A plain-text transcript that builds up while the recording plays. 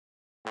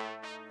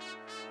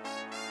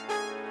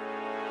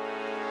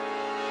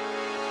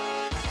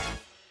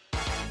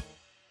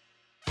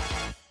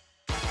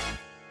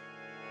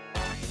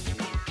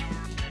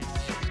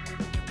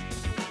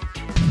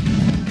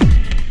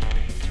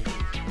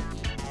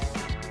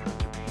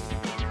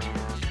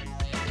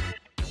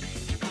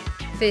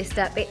First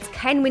up, it's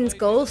Kenwyne's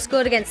goal,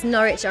 scored against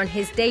Norwich on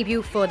his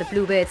debut for the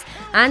Bluebirds.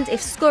 And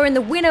if scoring the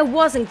winner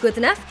wasn't good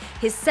enough,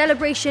 his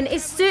celebration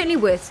is certainly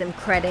worth some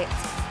credit.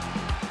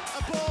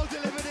 A ball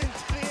delivered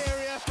into the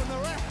area from the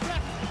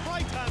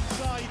right-hand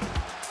side,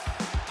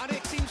 and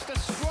it seems to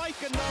strike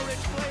a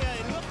Norwich player.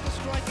 It looked to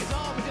strike his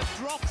arm and just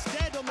drops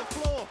dead on the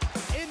floor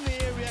in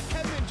the area.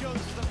 Kenwyne Jones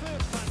is the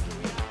first man to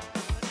react.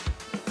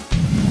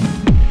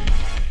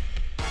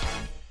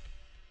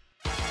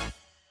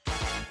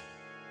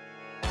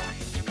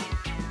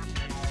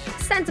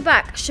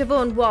 Centre-back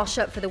Siobhan Walsh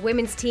up for the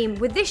women's team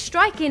with this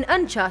strike in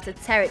uncharted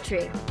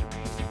territory.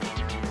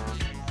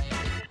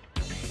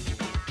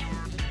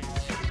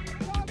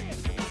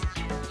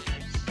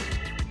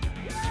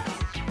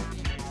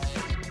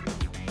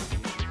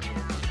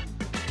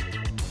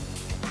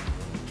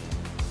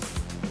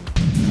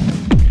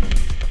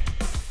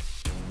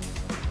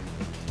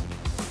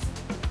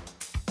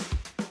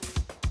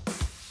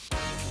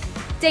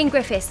 Dane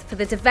Griffiths for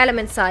the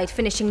development side,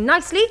 finishing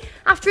nicely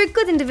after a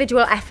good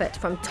individual effort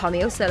from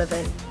Tommy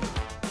O'Sullivan.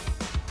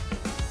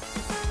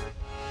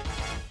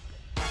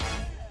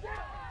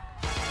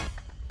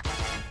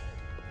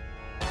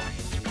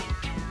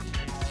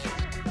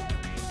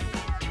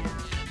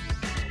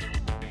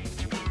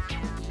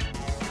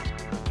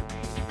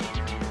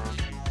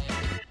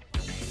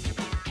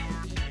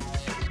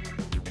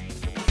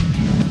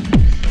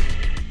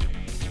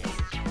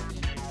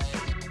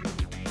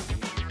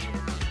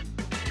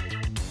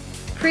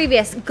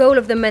 Previous Goal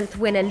of the Month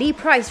winner Lee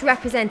Price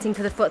representing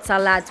for the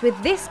futsal lads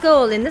with this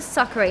goal in the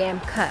Soccer AM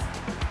Cup.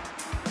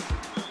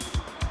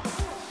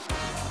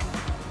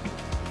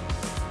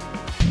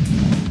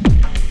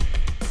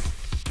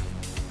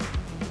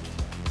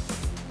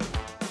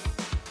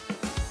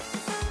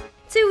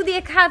 To the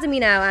academy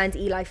now, and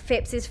Eli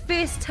Phipps'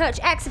 first touch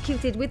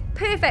executed with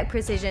perfect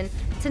precision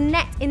to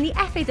net in the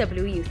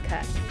FAW Youth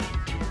Cup.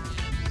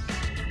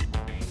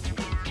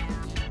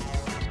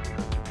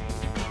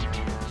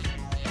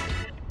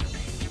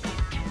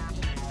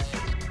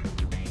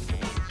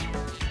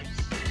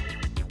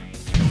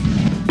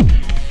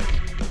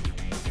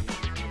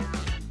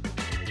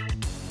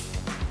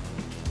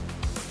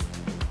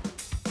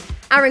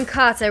 Arron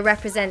Carter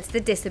represents the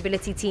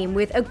disability team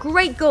with a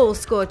great goal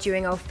scored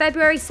during our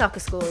February soccer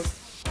schools.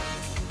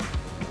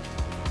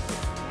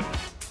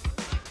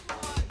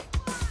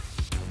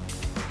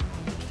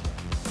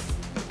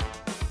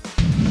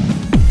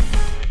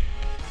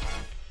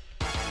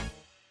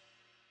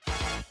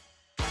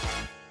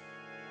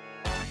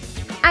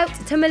 Out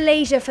to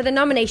Malaysia for the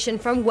nomination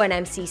from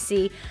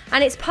 1MCC,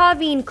 and it's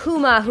Parveen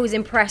Kumar who's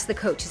impressed the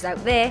coaches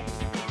out there.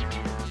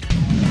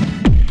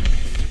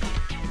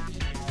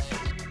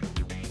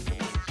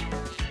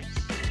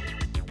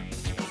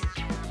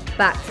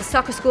 Back to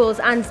soccer schools,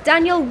 and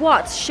Daniel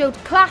Watts showed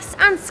class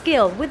and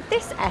skill with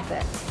this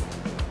effort.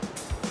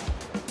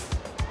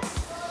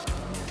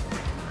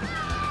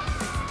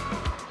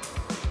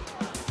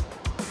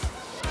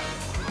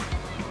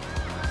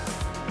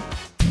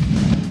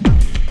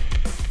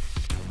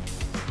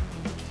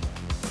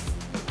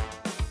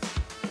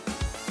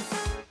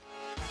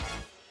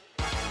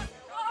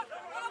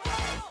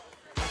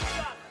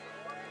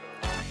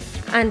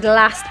 And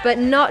last but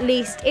not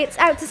least, it's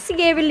out to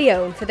Sierra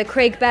Leone for the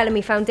Craig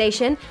Bellamy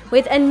Foundation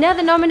with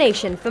another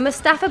nomination for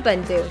Mustapha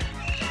Bundu.